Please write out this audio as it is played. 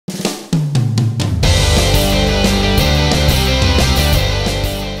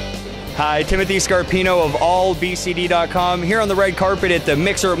by Timothy Scarpino of allbcd.com, here on the red carpet at the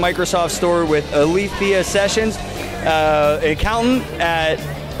Mixer at Microsoft store with Alethea Sessions, accountant at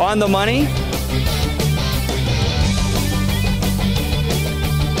On the Money.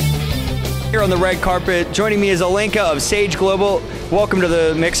 Here on the red carpet, joining me is Alenka of Sage Global. Welcome to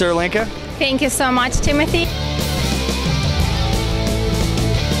the Mixer, Alenka. Thank you so much, Timothy.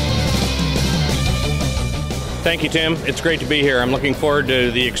 Thank you, Tim. It's great to be here. I'm looking forward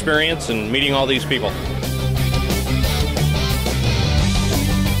to the experience and meeting all these people.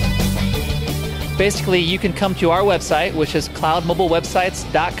 Basically, you can come to our website, which is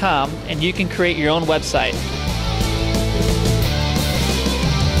cloudmobilewebsites.com, and you can create your own website.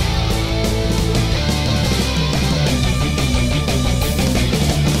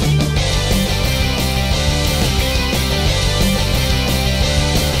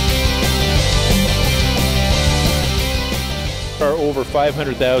 There are over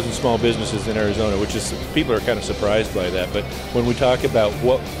 500,000 small businesses in Arizona, which is, people are kind of surprised by that. But when we talk about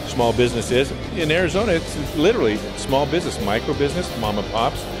what small business is, in Arizona, it's literally small business, micro business, mom and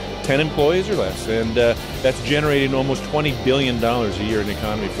pops, 10 employees or less. And that's generating almost $20 billion a year in the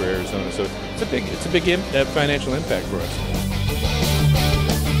economy for Arizona. So it's a big financial impact for us.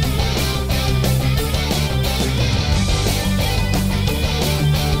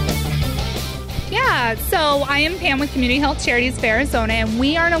 So I am Pam with Community Health Charities of Arizona, and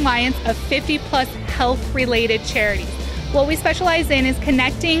we are an alliance of 50+ health-related charities. What we specialize in is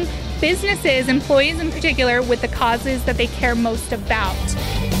connecting businesses, employees in particular, with the causes that they care most about.